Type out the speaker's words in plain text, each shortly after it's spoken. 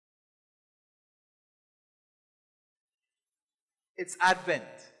It's Advent.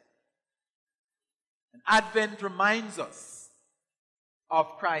 And Advent reminds us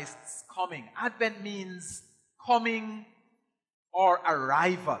of Christ's coming. Advent means coming or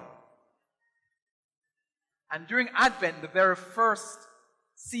arrival. And during Advent, the very first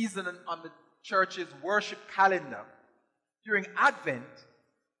season on the church's worship calendar, during Advent,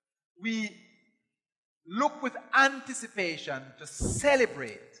 we look with anticipation to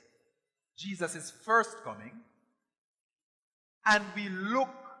celebrate Jesus' first coming, and we look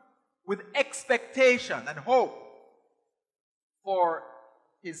with expectation and hope for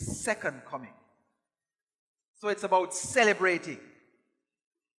his second coming. So it's about celebrating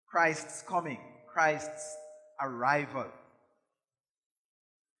Christ's coming, Christ's arrival.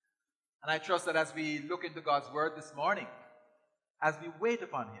 And I trust that as we look into God's word this morning, as we wait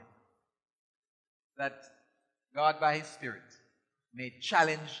upon him, that God by his Spirit may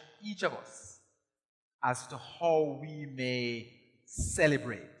challenge each of us as to how we may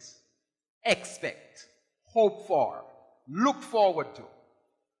celebrate, expect, hope for, look forward to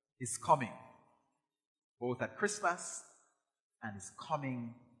his coming, both at Christmas and his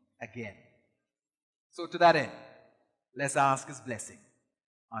coming again. So to that end, let's ask his blessing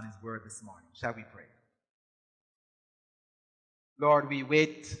on his word this morning. Shall we pray? Lord, we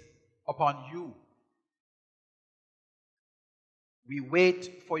wait upon you. We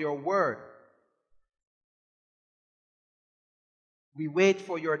wait for your word. We wait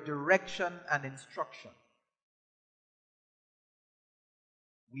for your direction and instruction.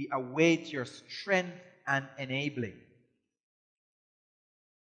 We await your strength and enabling,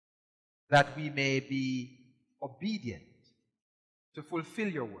 that we may be obedient to fulfill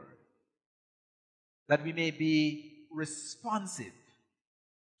your word, that we may be responsive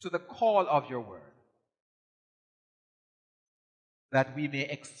to the call of your word, that we may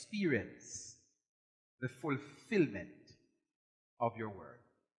experience the fulfillment of your word.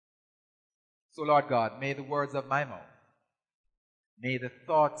 So, Lord God, may the words of my mouth, may the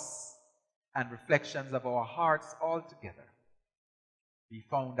thoughts and reflections of our hearts altogether be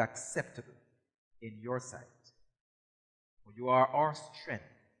found acceptable in your sight. For you are our strength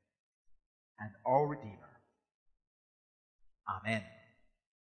and our Redeemer. Amen.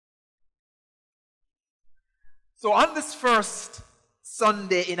 So on this first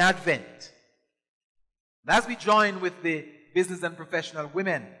Sunday in Advent, as we join with the business and professional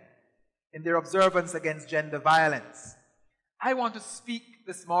women in their observance against gender violence, I want to speak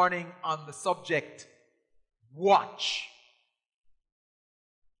this morning on the subject, watch.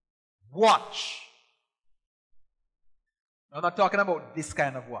 Watch. I'm not talking about this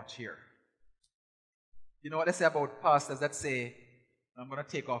kind of watch here. You know what they say about pastors that say, I'm going to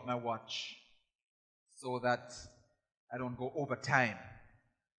take off my watch so that I don't go over time.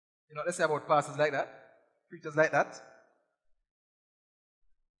 You know what they say about pastors like that? Preachers like that?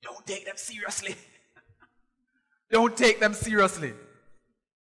 Don't take them seriously. Don't take them seriously.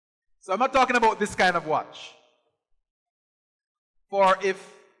 So I'm not talking about this kind of watch. For if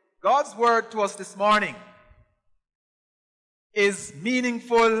God's word to us this morning is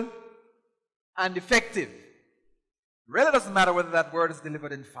meaningful and effective, it really doesn't matter whether that word is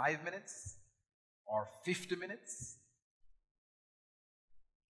delivered in 5 minutes or 50 minutes.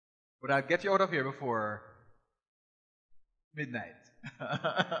 But I'll get you out of here before midnight.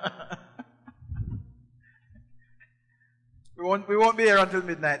 We won't be here until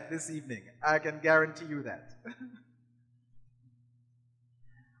midnight this evening. I can guarantee you that.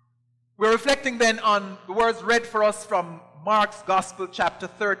 We're reflecting then on the words read for us from Mark's Gospel, chapter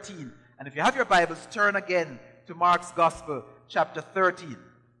 13. And if you have your Bibles, turn again to Mark's Gospel, chapter 13.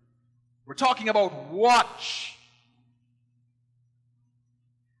 We're talking about watch.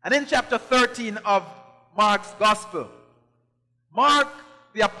 And in chapter 13 of Mark's Gospel, Mark,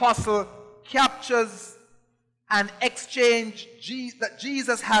 the apostle, captures an exchange that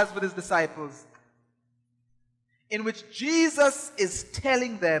Jesus has with his disciples, in which Jesus is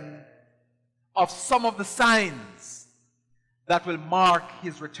telling them of some of the signs that will mark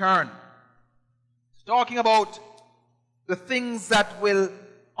his return. He's talking about the things that will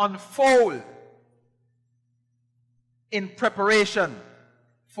unfold in preparation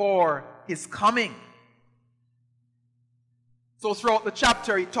for his coming. So throughout the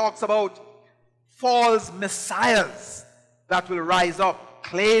chapter, he talks about false messiahs that will rise up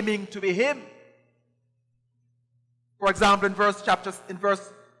claiming to be him. For example, in verse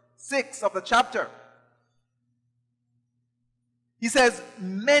 6 of the chapter, he says,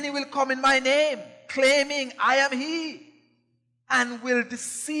 many will come in my name, claiming I am he, and will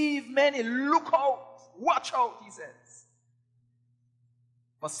deceive many. Look out, watch out, he says,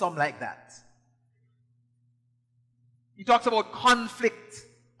 for some like that. He talks about conflict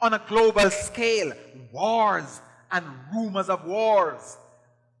on a global scale. Wars and rumors of wars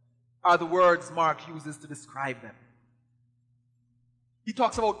are the words Mark uses to describe them. He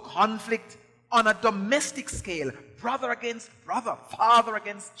talks about conflict on a domestic scale. Brother against brother, father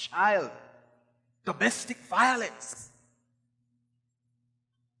against child. Domestic violence.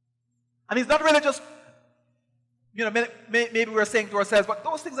 And he's not really just, maybe we're saying to ourselves, but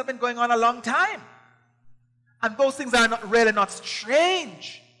those things have been going on a long time. And those things are really not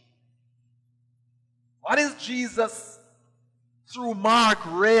strange. What is Jesus, through Mark,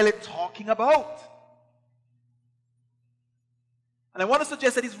 really talking about? And I want to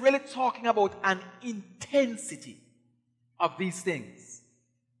suggest that he's really talking about an intensity of these things.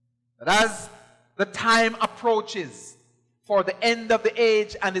 That as the time approaches for the end of the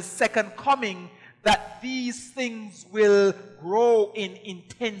age and his second coming, that these things will grow in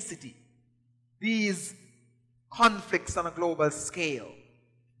intensity. These conflicts on a global scale.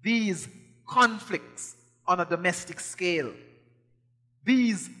 These conflicts on a domestic scale.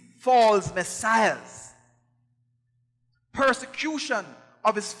 These false messiahs. Persecution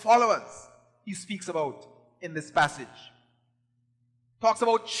of his followers, he speaks about in this passage. Talks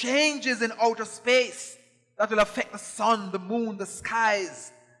about changes in outer space that will affect the sun, the moon, the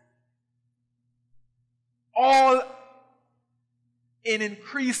skies. All in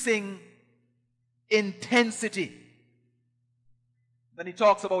increasing intensity. Then he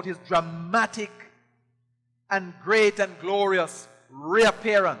talks about his dramatic and great and glorious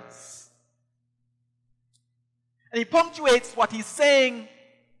reappearance. And he punctuates what he's saying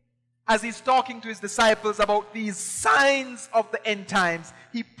as he's talking to his disciples about these signs of the end times.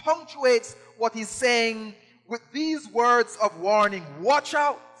 He punctuates what he's saying with these words of warning. Watch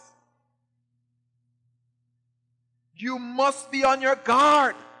out. You must be on your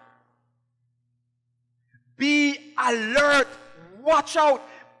guard. Be alert. Watch out.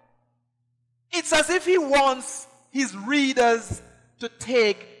 It's as if he wants his readers to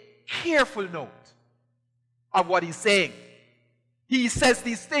take careful note of what he's saying. He says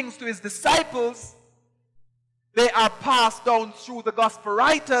these things to his disciples. They are passed down through the gospel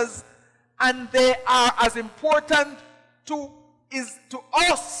writers, and they are as important to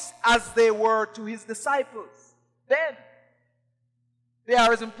us as they were to his disciples then. They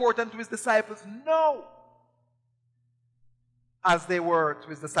are as important to his disciples now as they were to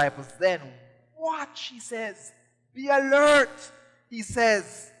his disciples then. Watch, he says. Be alert, he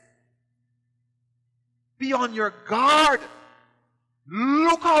says. Be on your guard.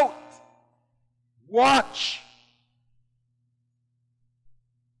 Look out. Watch.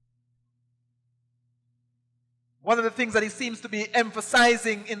 One of the things that he seems to be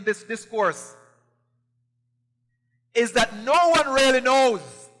emphasizing in this discourse is that no one really knows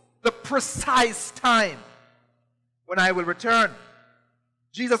the precise time when I will return.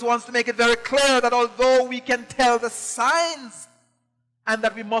 Jesus wants to make it very clear that although we can tell the signs and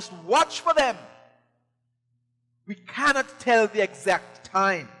that we must watch for them, we cannot tell the exact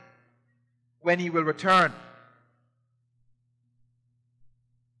time when he will return.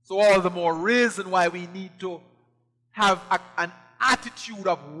 So all the more reason why we need to have an attitude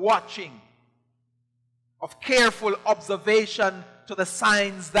of watching, of careful observation to the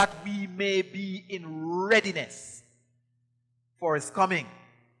signs that we may be in readiness for his coming.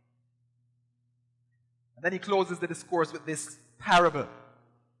 And then he closes the discourse with this parable,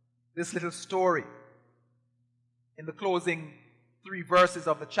 this little story, in the closing 3 verses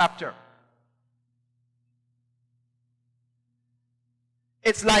of the chapter.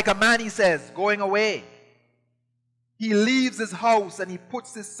 It's like a man, he says, going away. He leaves his house and he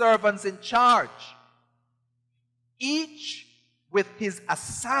puts his servants in charge, each with his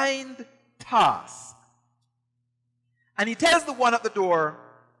assigned task. And he tells the one at the door,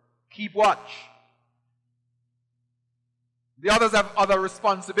 keep watch. The others have other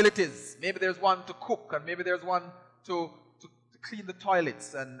responsibilities. Maybe there's one to cook, and maybe there's one to clean the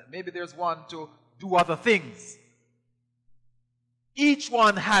toilets, and maybe there's one to do other things. Each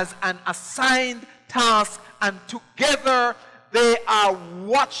one has an assigned task, and together they are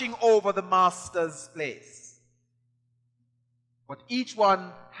watching over the master's place. But each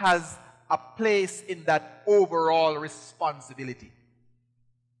one has a place in that overall responsibility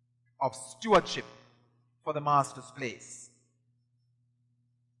of stewardship for the master's place.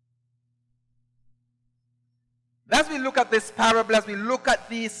 As we look at this parable, as we look at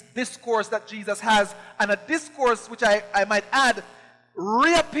this discourse that Jesus has, and a discourse which I might add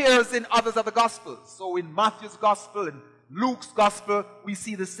reappears in others of the Gospels. So in Matthew's Gospel, in Luke's Gospel, we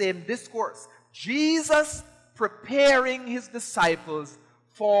see the same discourse. Jesus preparing his disciples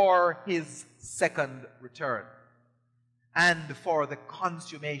for his second return. and for the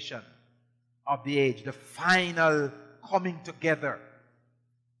consummation of the age, the final coming together.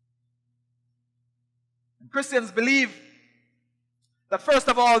 And Christians believe that first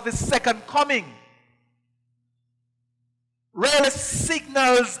of all, this second coming really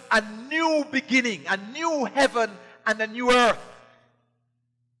signals a new beginning, a new heaven and a new earth.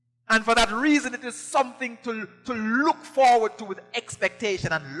 And for that reason, it is something to look forward to with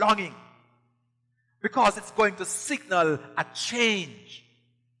expectation and longing, because it's going to signal a change.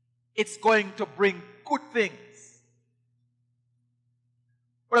 It's going to bring good things.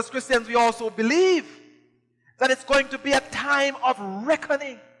 But as Christians, we also believe that it's going to be a time of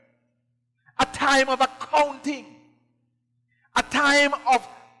reckoning, a time of accounting, a time of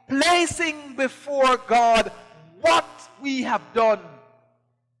placing before God what we have done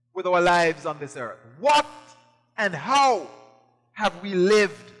with our lives on this earth. What and how have we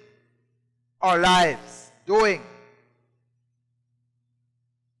lived our lives doing?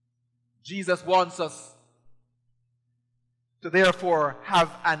 Jesus wants us to therefore have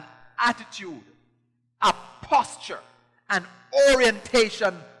an attitude, a posture, an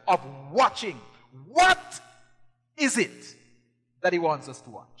orientation of watching. What is it that he wants us to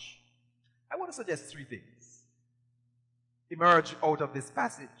watch? I want to suggest three things emerge out of this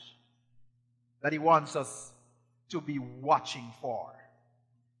passage that he wants us to be watching for.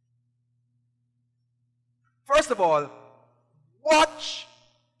 First of all, watch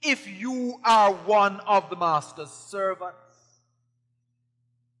if you are one of the master's servants.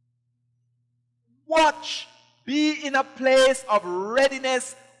 Watch, be in a place of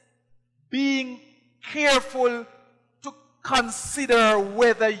readiness, being careful to consider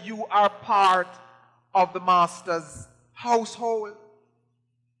whether you are part of the master's household.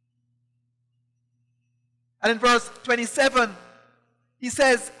 And in verse 27, he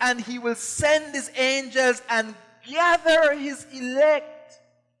says, and he will send his angels and gather his elect.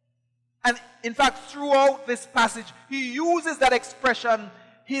 And in fact, throughout this passage, he uses that expression,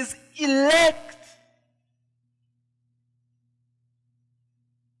 his elect.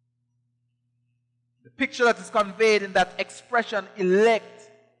 The picture that is conveyed in that expression, elect,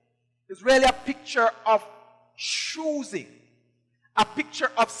 is really a picture of choosing, a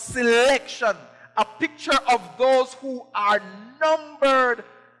picture of selection, a picture of those who are numbered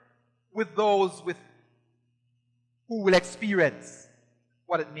with those who will experience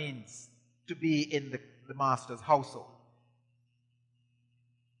what it means to be in the master's household.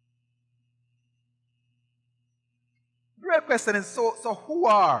 The real question is, so who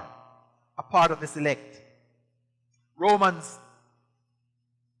are a part of this elect? Romans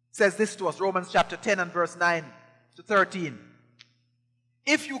says this to us, Romans chapter 10 and verse 9 to 13.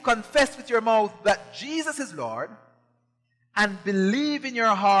 If you confess with your mouth that Jesus is Lord and believe in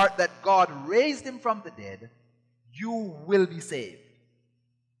your heart that God raised him from the dead, you will be saved.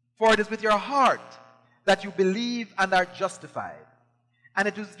 For it is with your heart that you believe and are justified, and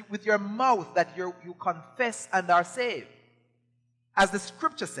it is with your mouth that you confess and are saved. As the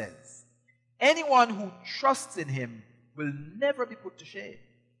scripture says, anyone who trusts in him will never be put to shame.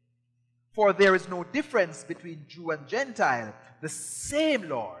 For there is no difference between Jew and Gentile. The same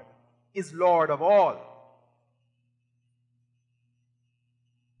Lord is Lord of all.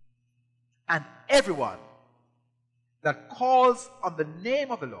 And everyone that calls on the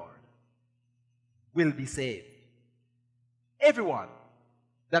name of the Lord will be saved. Everyone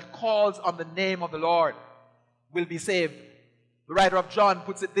that calls on the name of the Lord will be saved. The writer of John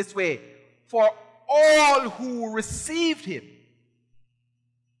puts it this way, for all who received him,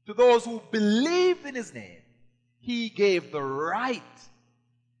 to those who believed in his name, he gave the right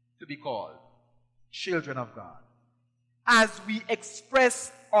to be called children of God. As we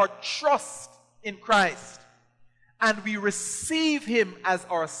express our trust in Christ and we receive him as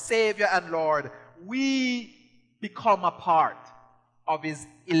our Savior and Lord, we become a part of his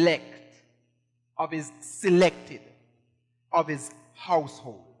elect, of his selected, of his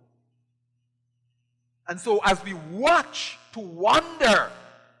household. And so as we watch to wonder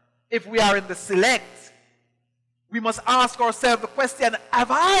if we are in the select, we must ask ourselves the question, have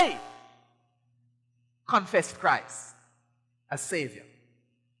I confessed Christ as Savior?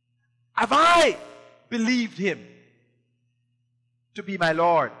 Have I believed him to be my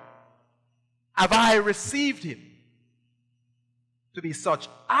Lord? Have I received him to be such?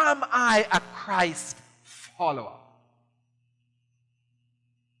 Am I a Christ follower?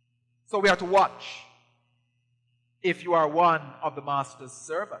 So we are to watch if you are one of the master's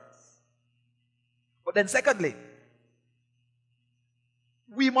servants. But then secondly,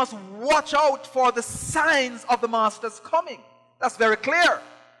 we must watch out for the signs of the master's coming. That's very clear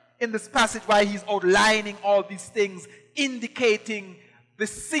in this passage why he's outlining all these things, indicating the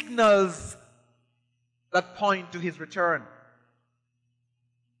signals that point to his return.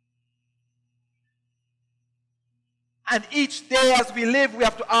 And each day as we live, we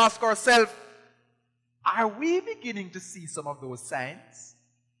have to ask ourselves, are we beginning to see some of those signs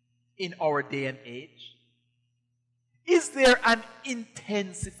in our day and age? Is there an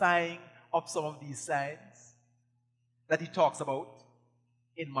intensifying of some of these signs that he talks about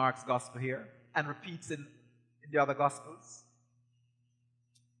in Mark's gospel here and repeats in the other gospels?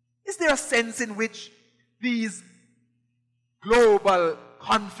 Is there a sense in which these global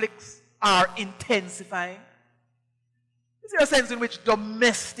conflicts are intensifying? Is there a sense in which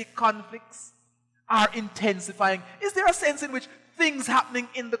domestic conflicts are intensifying? Is there a sense in which things happening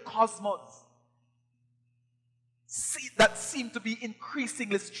in the cosmos that seem to be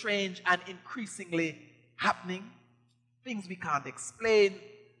increasingly strange and increasingly happening? Things we can't explain,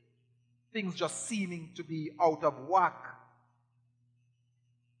 things just seeming to be out of whack,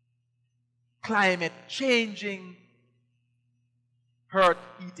 climate changing, earth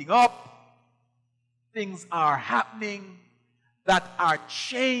heating up, things are happening that are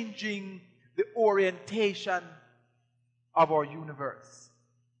changing the orientation of our universe.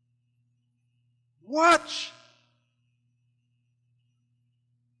 Watch.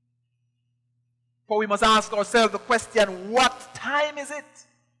 For we must ask ourselves the question, what time is it?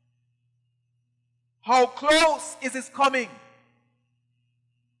 How close is his coming?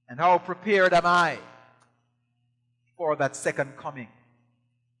 And how prepared am I for that second coming?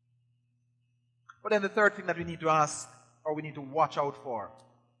 But then the third thing that we need to ask, or we need to watch out for.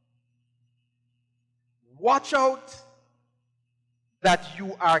 Watch out that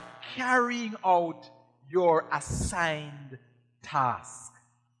you are carrying out your assigned task.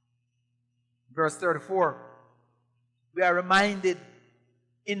 Verse 34, we are reminded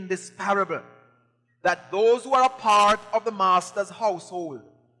in this parable that those who are a part of the master's household,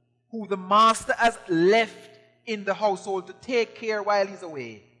 who the master has left in the household to take care while he's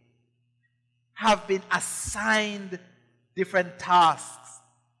away, have been assigned different tasks,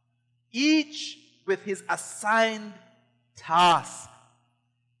 each with his assigned task.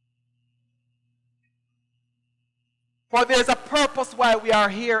 For there is a purpose why we are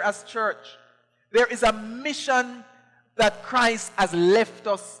here as church. There is a mission that Christ has left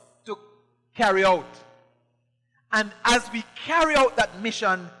us to carry out. And as we carry out that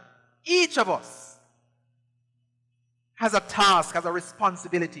mission, each of us has a task, has a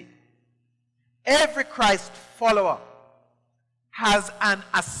responsibility. Every Christ follower has an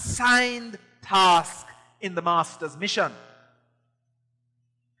assigned task in the Master's mission.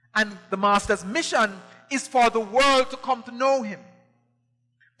 And the Master's mission is for the world to come to know him.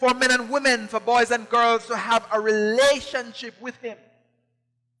 For men and women, for boys and girls to have a relationship with him.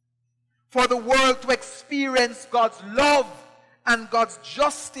 For the world to experience God's love and God's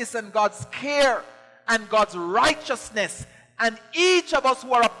justice and God's care and God's righteousness. And each of us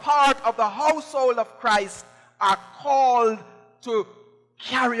who are a part of the household of Christ are called to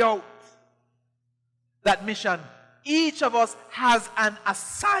carry out that mission. Each of us has an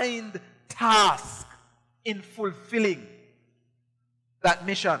assigned task in fulfilling that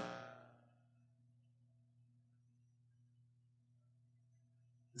mission.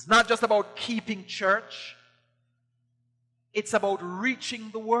 It's not just about keeping church. It's about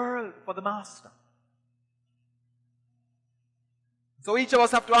reaching the world for the Master. So each of us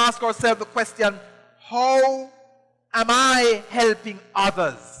have to ask ourselves the question, how am I helping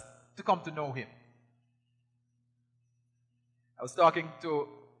others to come to know him? I was talking to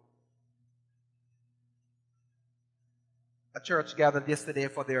a church gathered yesterday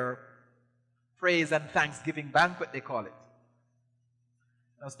for their praise and thanksgiving banquet, they call it.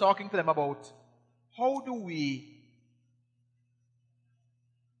 I was talking to them about how do we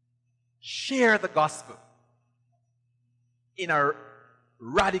share the gospel in a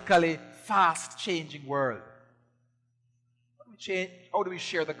radically fast-changing world. How do we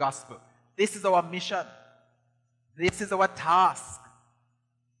share the gospel? This is our mission. This is our task.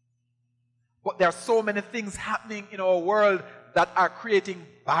 But there are so many things happening in our world that are creating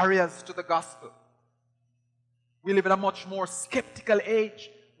barriers to the gospel. We live in a much more skeptical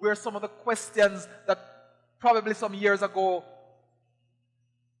age where some of the questions that probably some years ago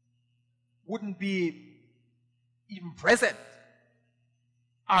wouldn't be even present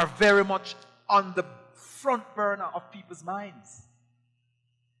are very much on the front burner of people's minds.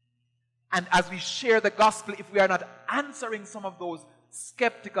 And as we share the gospel, if we are not answering some of those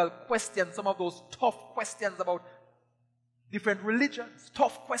skeptical questions, some of those tough questions about different religions,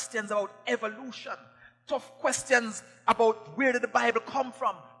 tough questions about evolution, tough questions about where did the Bible come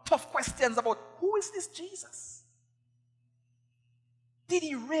from, tough questions about who is this Jesus? Did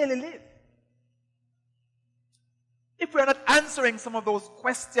he really live? If we are not answering some of those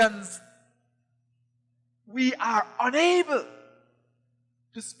questions, we are unable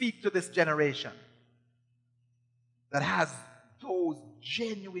to speak to this generation that has those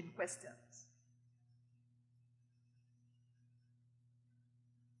genuine questions.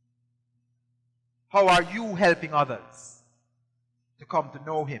 How are you helping others to come to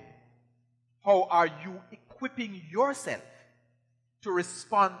know him? How are you equipping yourself to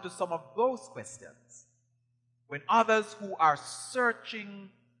respond to some of those questions when others who are searching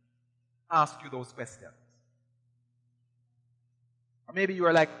ask you those questions? Or maybe you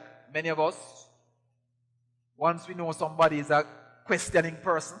are like many of us. Once we know somebody is a questioning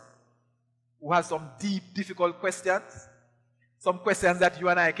person who has some deep, difficult questions, some questions that you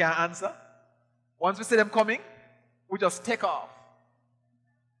and I can't answer, once we see them coming, we just take off.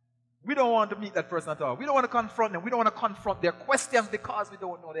 We don't want to meet that person at all. We don't want to confront them. We don't want to confront their questions because we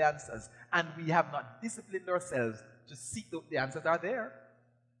don't know the answers. And we have not disciplined ourselves to seek the answers are there.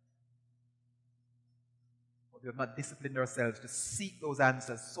 But we have not disciplined ourselves to seek those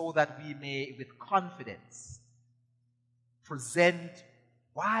answers so that we may, with confidence, present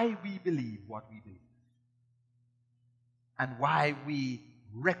why we believe what we believe and why we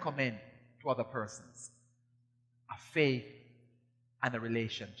recommend to other persons a faith and a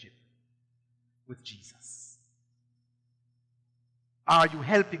relationship with Jesus. Are you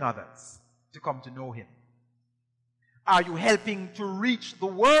helping others to come to know him? Are you helping to reach the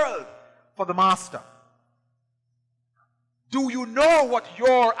world for the Master? Do you know what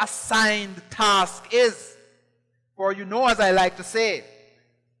your assigned task is? For you know, as I like to say,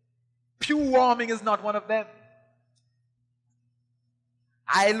 pew warming is not one of them.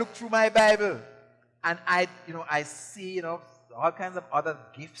 I look through my Bible and I see, all kinds of other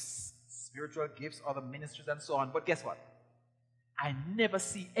gifts, spiritual gifts, other ministries and so on. But guess what? I never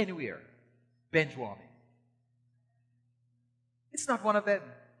see anywhere bench warming. It's not one of them.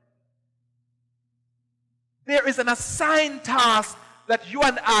 There is an assigned task that you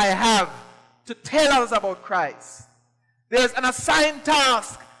and I have to tell others about Christ. There's an assigned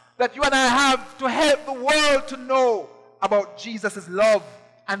task that you and I have to help the world to know about Jesus' love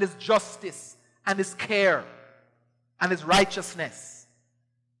and his justice and his care and his righteousness.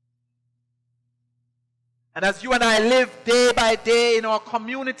 And as you and I live day by day in our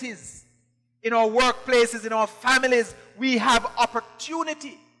communities, in our workplaces, in our families, we have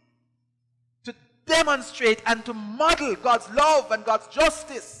opportunity to demonstrate and to model God's love and God's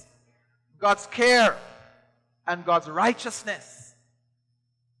justice, God's care and God's righteousness.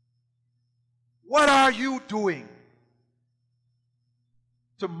 What are you doing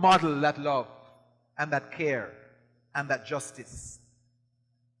to model that love and that care and that justice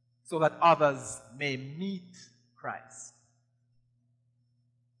so that others may meet Christ?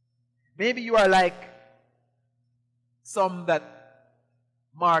 Maybe you are like some that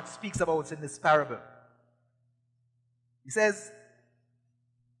Mark speaks about in this parable. He says,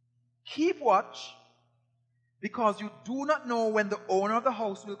 keep watch, because you do not know when the owner of the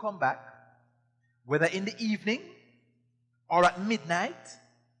house will come back, whether in the evening or at midnight,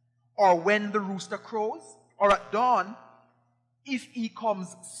 or when the rooster crows, or at dawn. If he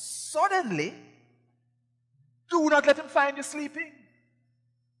comes suddenly, do not let him find you sleeping.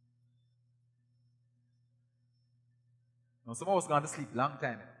 Now, some of us gone to sleep a long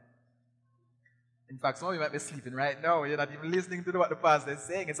time. In fact, some of you might be sleeping right now. You're not even listening to what the pastor is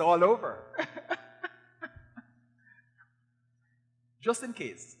saying. It's all over. Just in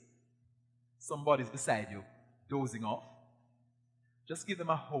case somebody's beside you dozing off, just give them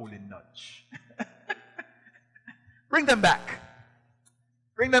a holy nudge. Bring them back.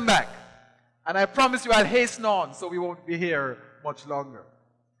 Bring them back. And I promise you I'll hasten on so we won't be here much longer.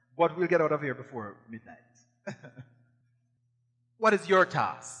 But we'll get out of here before midnight. What is your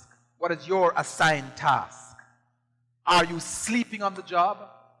task? What is your assigned task? Are you sleeping on the job,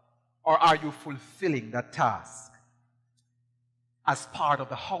 or are you fulfilling that task as part of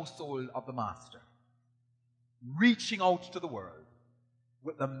the household of the Master, reaching out to the world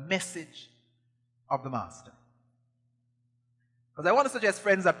with the message of the Master? Because I want to suggest,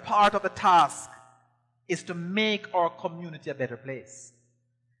 friends, that part of the task is to make our community a better place,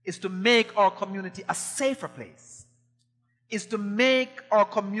 is to make our community a safer place, is to make our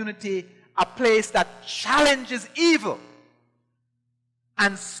community a place that challenges evil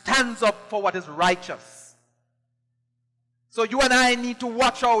and stands up for what is righteous. So you and I need to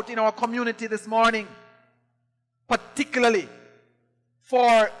watch out in our community this morning, particularly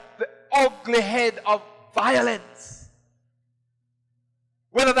for the ugly head of violence.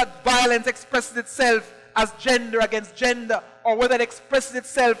 Whether that violence expresses itself as gender against gender, or whether it expresses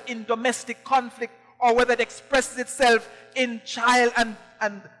itself in domestic conflict, or whether it expresses itself in child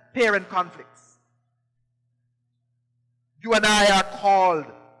and parent conflicts. You and I are called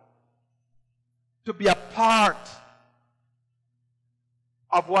to be a part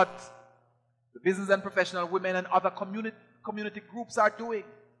of what the business and professional women and other community groups are doing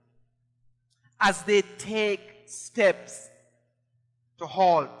as they take steps to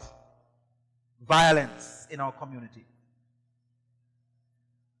halt violence in our community.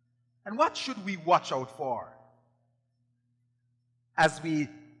 And what should we watch out for as we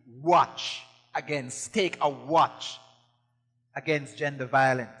take a watch against gender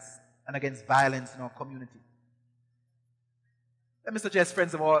violence and against violence in our community? Let me suggest,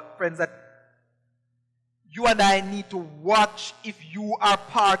 friends, that you and I need to watch if you are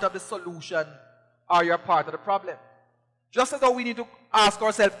part of the solution or you're part of the problem. Just as though we need to ask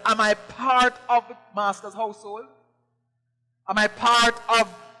ourselves, am I part of the Master's household? Am I part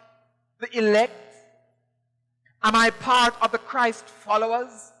of the elect? Am I part of the Christ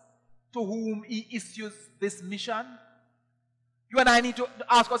followers to whom he issues this mission? You and I need to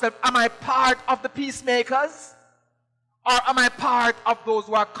ask ourselves, am I part of the peacemakers? Or am I part of those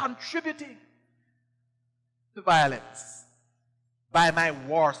who are contributing to violence by my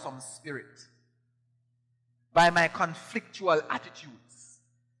warsome spirit, by my conflictual attitudes,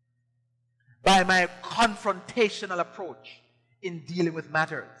 by my confrontational approach in dealing with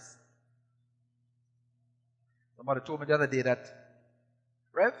matters? Somebody told me the other day that,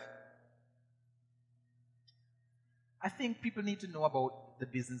 Rev, I think people need to know about the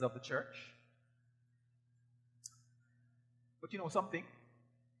business of the church. But you know something?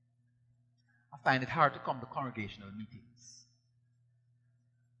 I find it hard to come to congregational meetings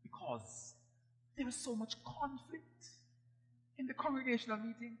because there is so much conflict in the congregational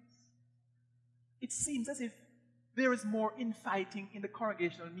meetings. It seems as if there is more infighting in the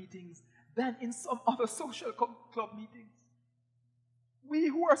congregational meetings than in some other social club meetings. We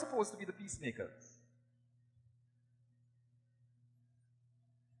who are supposed to be the peacemakers.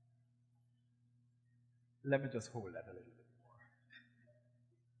 Let me just hold that a little bit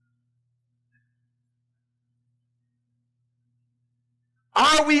more.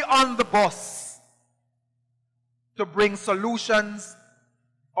 Are we on the bus to bring solutions,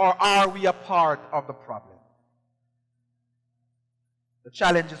 or are we a part of the problem? The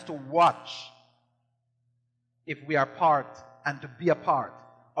challenge is to watch if we are part and to be a part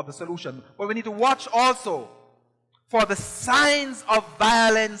of the solution. But we need to watch also for the signs of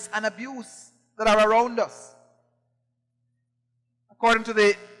violence and abuse that are around us. According to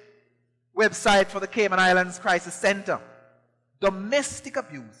the website for the Cayman Islands Crisis Center, domestic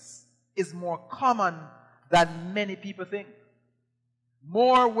abuse is more common than many people think.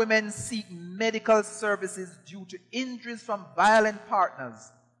 More women seek medical services due to injuries from violent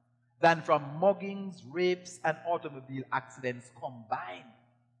partners than from muggings, rapes, and automobile accidents combined.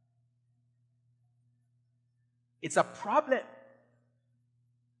 It's a problem.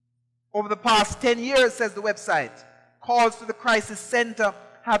 Over the past 10 years, says the website, calls to the crisis center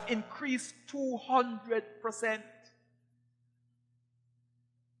have increased 200%.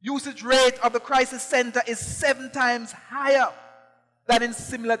 Usage rate of the crisis center is 7 times higher than in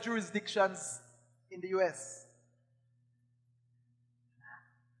similar jurisdictions in the US.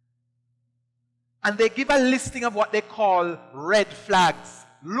 And they give a listing of what they call red flags.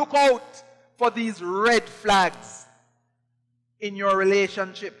 Look out for these red flags in your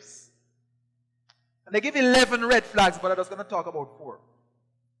relationships. And they give 11 red flags, but I'm just going to talk about 4.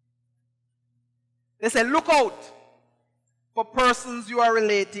 They say, look out for persons you are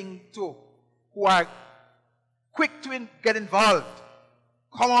relating to who are quick to get involved,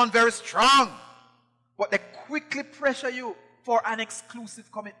 come on very strong, but they quickly pressure you for an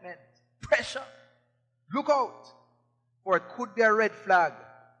exclusive commitment. Pressure. Look out, for it could be a red flag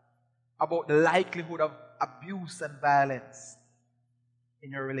about the likelihood of abuse and violence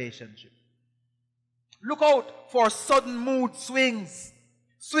in your relationship. Look out for sudden mood swings,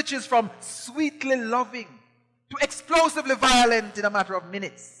 switches from sweetly loving to explosively violent in a matter of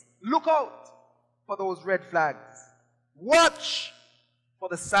minutes. Look out for those red flags. Watch for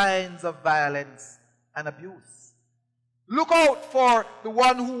the signs of violence and abuse. Look out for the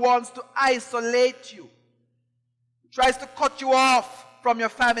one who wants to isolate you, who tries to cut you off from your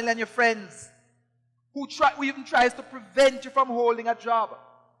family and your friends, who even tries to prevent you from holding a job.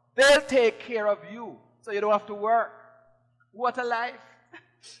 They'll take care of you so you don't have to work. What a life.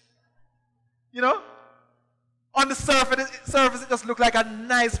 You know? On the surface, it just looked like a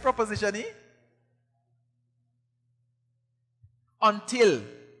nice proposition, eh? until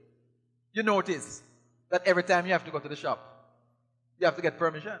you notice that every time you have to go to the shop, you have to get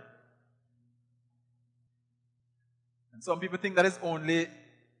permission. And some people think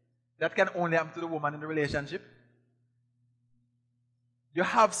that can only happen to the woman in the relationship. You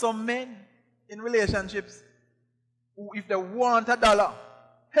have some men in relationships who, if they want $1,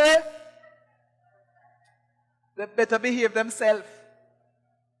 hey, they better behave themselves.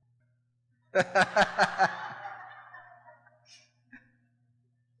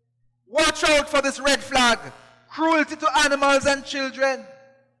 Watch out for this red flag. Cruelty to animals and children.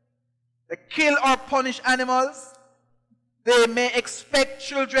 They kill or punish animals. They may expect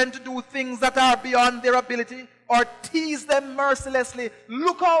children to do things that are beyond their ability or tease them mercilessly.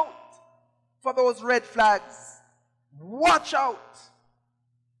 Look out for those red flags. Watch out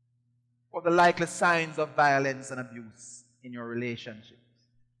for the likely signs of violence and abuse in your relationships.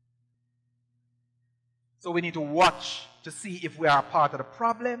 So we need to watch to see if we are part of the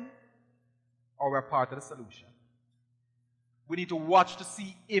problem or we're part of the solution. We need to watch to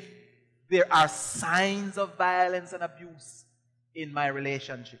see if there are signs of violence and abuse in my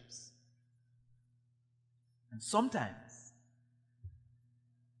relationships. And sometimes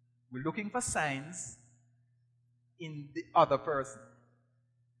we're looking for signs in the other person.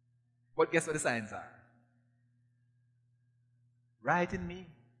 But guess what the signs are? Right in me.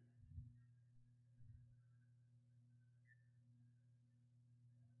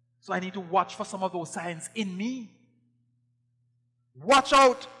 So I need to watch for some of those signs in me. Watch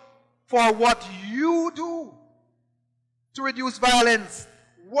out for what you do to reduce violence.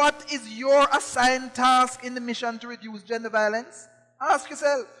 What is your assigned task in the mission to reduce gender violence? Ask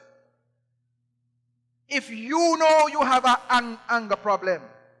yourself. If you know you have an anger problem,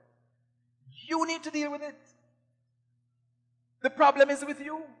 you need to deal with it. The problem is with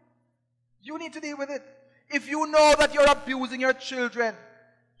you. You need to deal with it. If you know that you're abusing your children,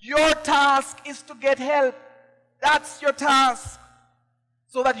 your task is to get help. That's your task.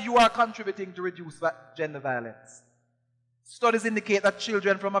 So that you are contributing to reduce gender violence. Studies indicate that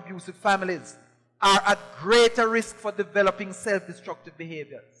children from abusive families are at greater risk for developing self-destructive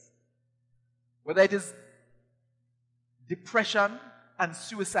behaviors. Whether it is depression and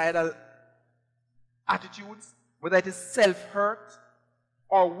suicidal attitudes, whether it is self-hurt,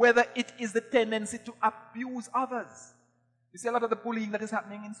 or whether it is the tendency to abuse others. You see a lot of the bullying that is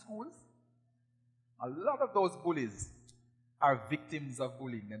happening in schools? A lot of those bullies are victims of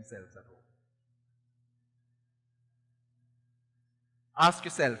bullying themselves at home. Ask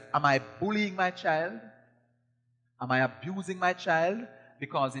yourself, am I bullying my child? Am I abusing my child?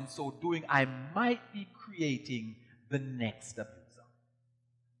 Because in so doing, I might be creating the next abuser,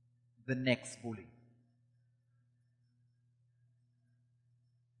 the next bully.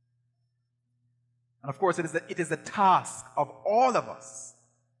 And of course, it is the task of all of us.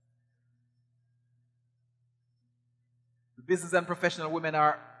 The business and professional women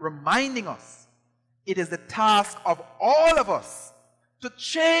are reminding us it is the task of all of us to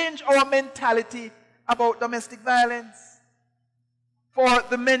change our mentality about domestic violence. For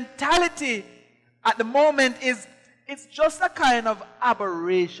the mentality at the moment it's just a kind of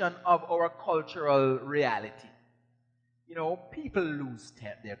aberration of our cultural reality. You know, people lose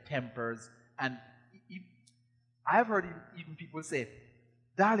their tempers, and I've heard even people say,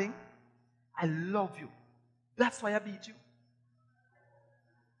 darling, I love you. That's why I beat you.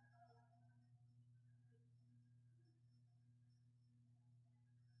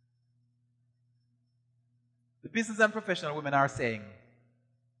 The business and professional women are saying,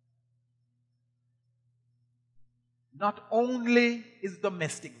 not only is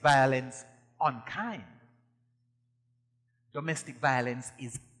domestic violence unkind, domestic violence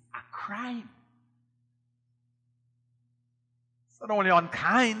is a crime. It's not only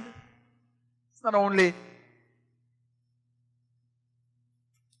unkind, it's not only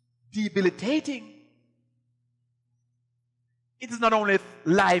debilitating, it is not only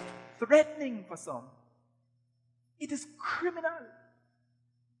life-threatening for some, it is criminal.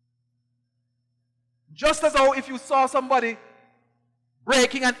 Just as though if you saw somebody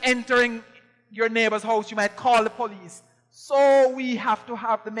breaking and entering your neighbor's house, you might call the police. So we have to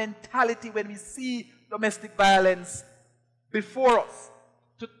have the mentality when we see domestic violence before us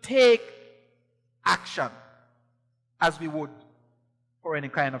to take action as we would for any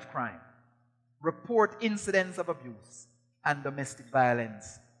kind of crime. Report incidents of abuse and domestic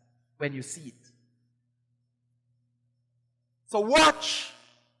violence when you see it. So watch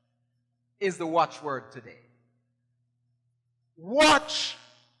is the watchword today. Watch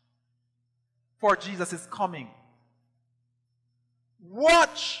for Jesus' coming.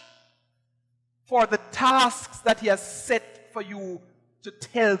 Watch for the tasks that he has set for you to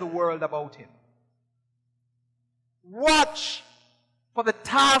tell the world about him. Watch for the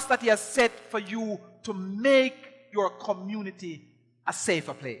task that he has set for you to make your community a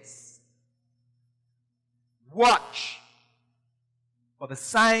safer place. Watch for the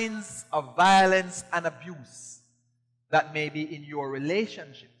signs of violence and abuse that may be in your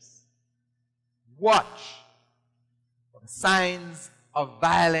relationships. Watch for the signs of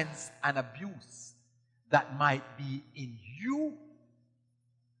violence and abuse that might be in you.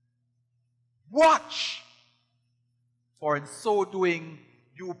 Watch, for in so doing,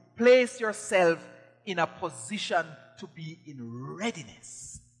 you place yourself in a position to be in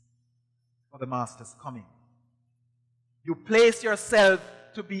readiness for the Master's coming. You place yourself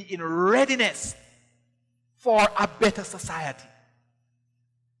to be in readiness for a better society,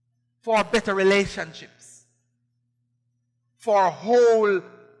 for better relationships, for whole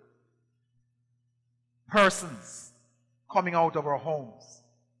persons coming out of our homes.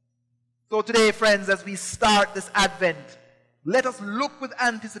 So today, friends, as we start this Advent, let us look with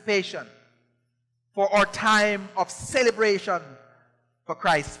anticipation for our time of celebration for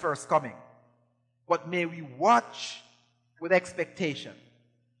Christ's first coming. But may we watch with expectation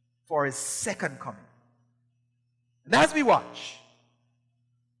for his second coming. And as we watch,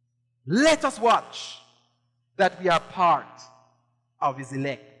 let us watch that we are part of his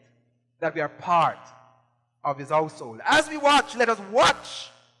elect, that we are part of his household. As we watch, let us watch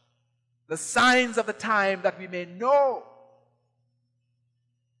the signs of the time, that we may know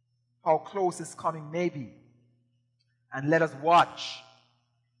how close his coming may be. And let us watch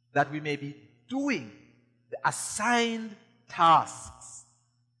that we may be doing the assigned tasks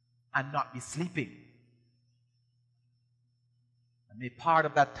and not be sleeping. And may part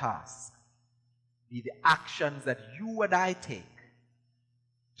of that task be the actions that you and I take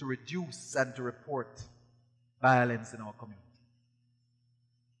to reduce and to report violence in our community.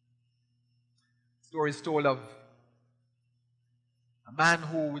 Story is told of a man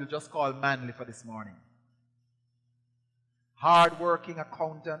who we'll just call Manley for this morning. Hard-working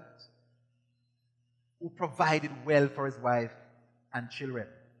accountant who provided well for his wife and children.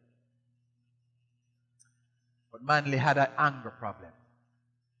 But Manley had an anger problem.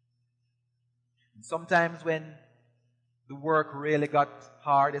 And sometimes when the work really got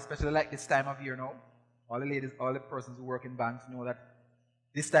hard, especially like this time of year now, all the ladies, all the persons who work in banks know that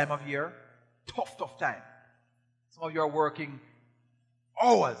this time of year, tough time. Some of you are working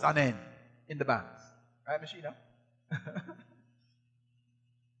hours on end in the banks. Right, Machina?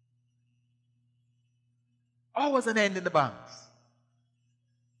 Hours on end in the banks.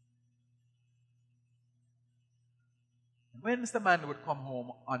 When Mr. Manley would come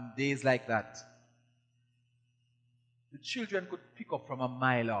home on days like that, the children could pick up from a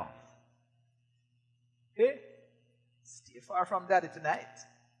mile off. Hey, stay far from daddy tonight.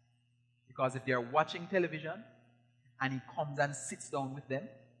 Because if they're watching television and he comes and sits down with them,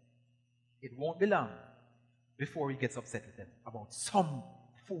 it won't be long before he gets upset with them about some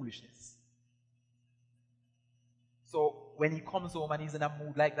foolishness. So when he comes home and he's in a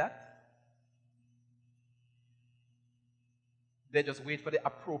mood like that, they just wait for the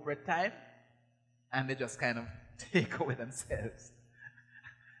appropriate time and they just kind of take away themselves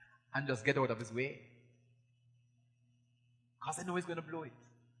and just get out of his way. Because they know he's going to blow it.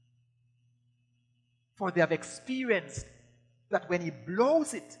 For they have experienced that when he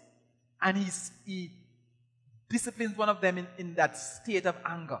blows it and he disciplines one of them in that state of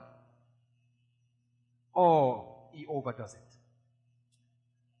anger, oh, he overdoes it.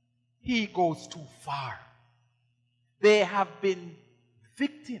 He goes too far. They have been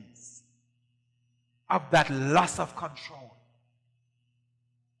victims of that loss of control.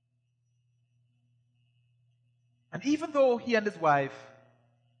 And even though he and his wife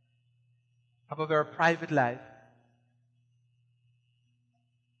have a very private life,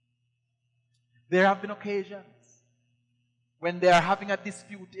 there have been occasions when they are having a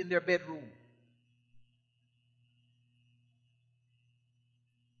dispute in their bedroom,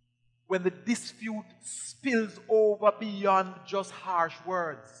 when the dispute spills over beyond just harsh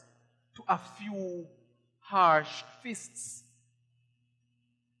words to a few harsh fists.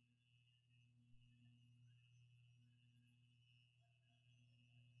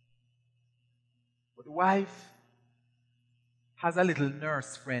 But the wife has a little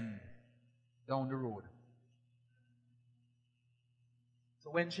nurse friend down the road. So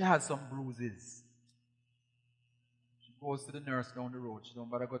when she has some bruises, she goes to the nurse down the road. She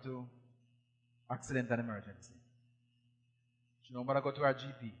don't bother go to accident and emergency. She don't bother go to her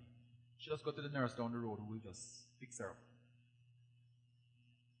GP. She just go to the nurse down the road who will just fix her up.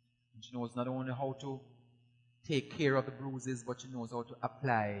 And she knows not only how to take care of the bruises, but she knows how to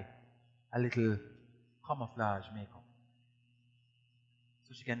apply a little camouflage makeup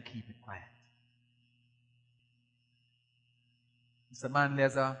so she can keep it quiet. Mr. Manley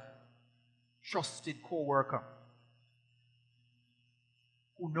has a trusted co-worker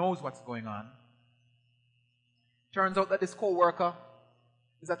who knows what's going on. Turns out that this co-worker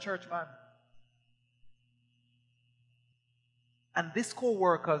is a church man. And this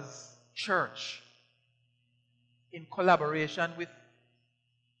co-worker's church, in collaboration with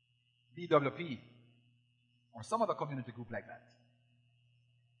BWP or some other community group like that,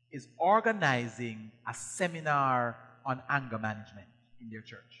 is organizing a seminar on anger management in their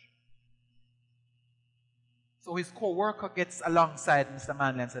church. So his co-worker gets alongside Mr.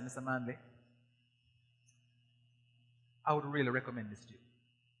 Manley and says, Mr. Manley, I would really recommend this to you.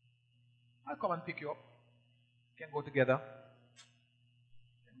 I'll come and pick you up. We can go together.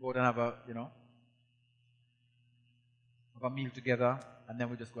 We can go and have a, have a meal together, and then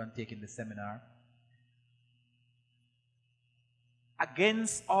we just go and take in the seminar.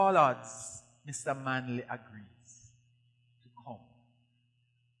 Against all odds, Mr. Manley agrees to come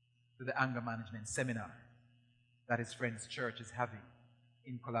to the anger management seminar that his friend's church is having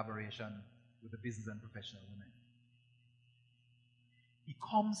in collaboration with the business and professional women. He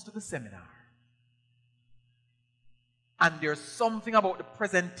comes to the seminar, and there's something about the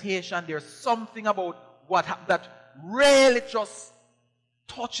presentation, there's something about what happened that really just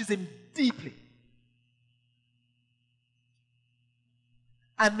touches him deeply.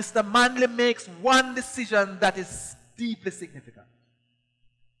 And Mr. Manley makes one decision that is deeply significant.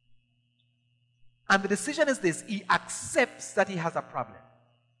 And the decision is this: he accepts that he has a problem.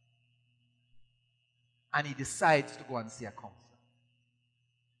 And he decides to go and see a counselor.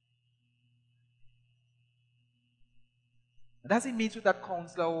 And as he meets with that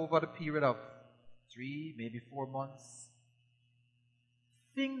counselor over the period of 3, maybe 4 months,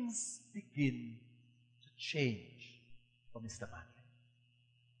 things begin to change for Mr. Manley.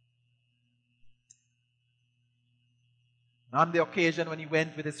 On the occasion when he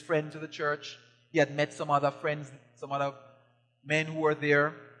went with his friend to the church, he had met some other friends, some other men who were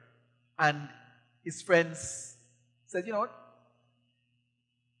there, and his friends said, you know what?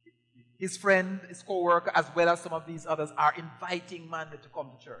 His friend, his co-worker, as well as some of these others, are inviting Manley to come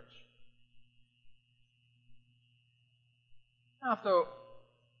to church. After,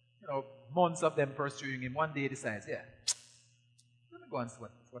 months of them pursuing him, one day he decides, let me go and see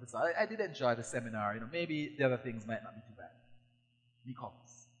what it's all. I did enjoy the seminar. Maybe the other things might not be too bad. He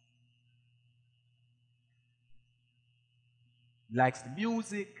comes. He likes the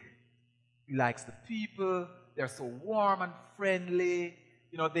music. He likes the people. They're so warm and friendly.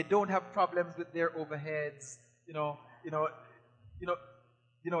 They don't have problems with their overheads.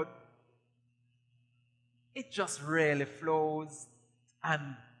 It just really flows.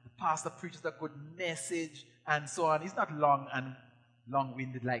 And the pastor preaches a good message and so on. He's not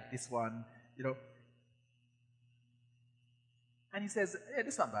long-winded like this one, And he says, this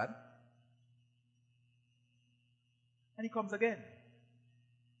is not bad. And he comes again.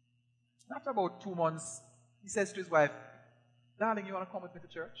 After about 2 months, he says to his wife, darling, you want to come with me to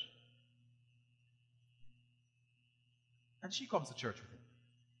church? And she comes to church with him.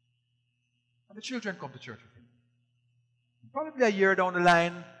 And the children come to church with him. Probably a year down the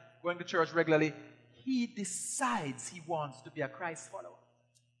line, going to church regularly, he decides he wants to be a Christ follower.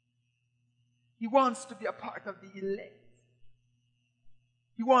 He wants to be a part of the elect.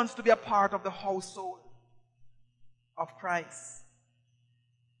 He wants to be a part of the household of Christ.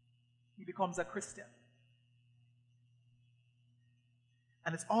 He becomes a Christian.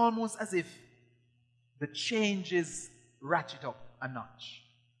 And it's almost as if the changes ratchet up a notch.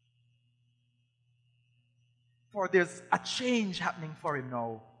 For there's a change happening for him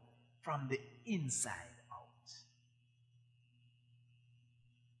now from the inside out.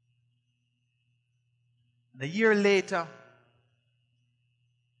 And a year later,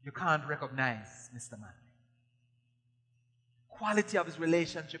 you can't recognize Mr. Manley. Quality of his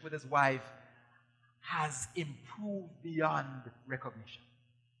relationship with his wife has improved beyond recognition.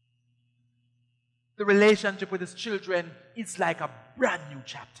 The relationship with his children is like a brand new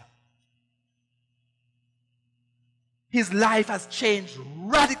chapter. His life has changed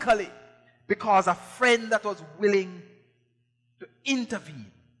radically because a friend that was willing to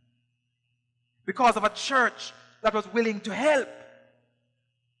intervene, because of a church that was willing to help,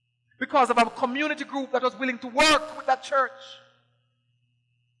 because of a community group that was willing to work with that church,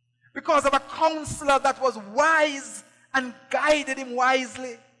 because of a counselor that was wise and guided him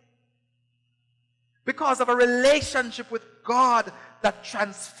wisely, because of a relationship with God that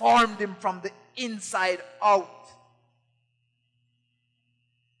transformed him from the inside out.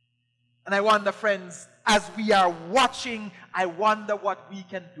 And I wonder, friends, as we are watching, I wonder what we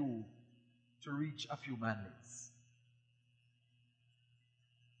can do to reach a few manlys.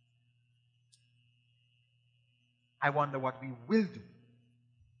 I wonder what we will do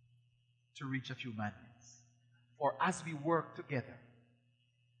to reach a few manlys. For as we work together,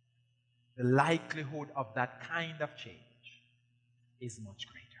 the likelihood of that kind of change is much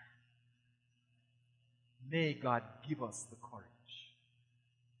greater. May God give us the courage.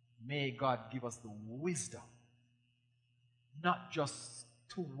 May God give us the wisdom, not just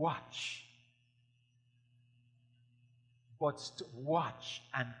to watch, but to watch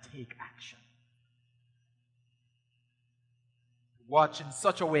and take action. Watch in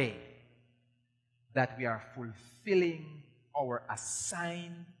such a way that we are fulfilling our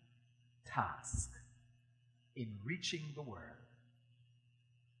assigned task in reaching the world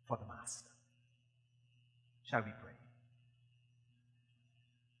for the Master. Shall we pray?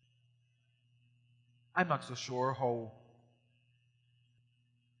 I'm not so sure how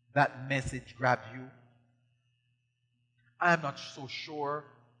that message grabbed you. I'm not so sure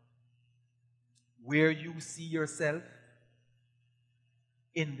where you see yourself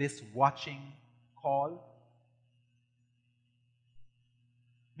in this watching call.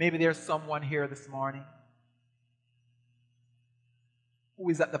 Maybe there's someone here this morning who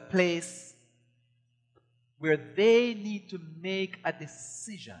is at the place where they need to make a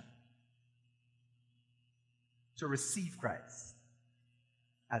decision to receive Christ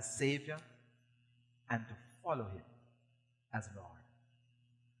as Savior and to follow Him as Lord.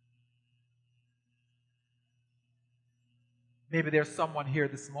 Maybe there's someone here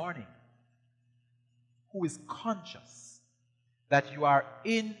this morning who is conscious that you are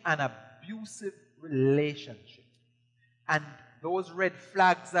in an abusive relationship. And those red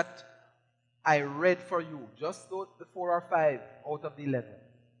flags that I read for you, just those, the 4 or 5 out of the 11,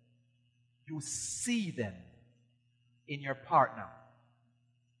 you see them in your partner.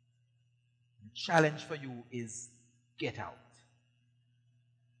 The challenge for you is get out.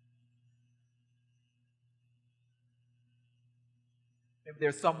 Maybe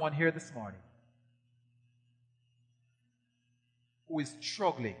there's someone here this morning who is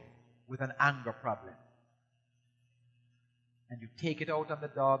struggling with an anger problem. And you take it out on the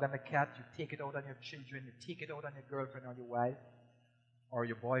dog and the cat, you take it out on your children, you take it out on your girlfriend or your wife or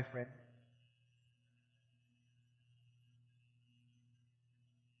your boyfriend.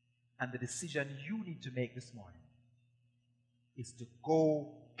 And the decision you need to make this morning is to go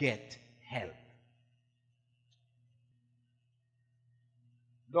get help.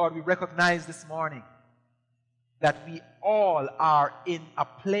 Lord, we recognize this morning that we all are in a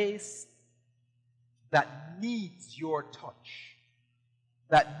place that needs your touch,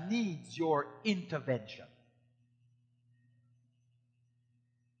 that needs your intervention.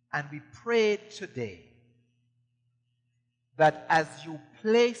 And we pray today that as you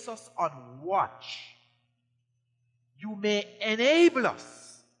place us on watch, you may enable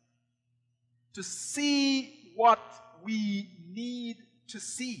us to see what we need to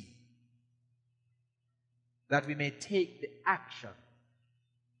see, that we may take the action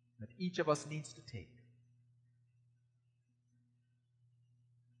that each of us needs to take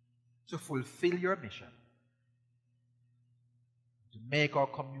to fulfill your mission, to make our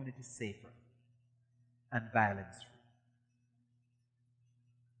community safer and violence-free.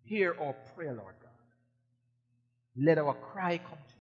 Hear our prayer, Lord God. Let our cry come to you.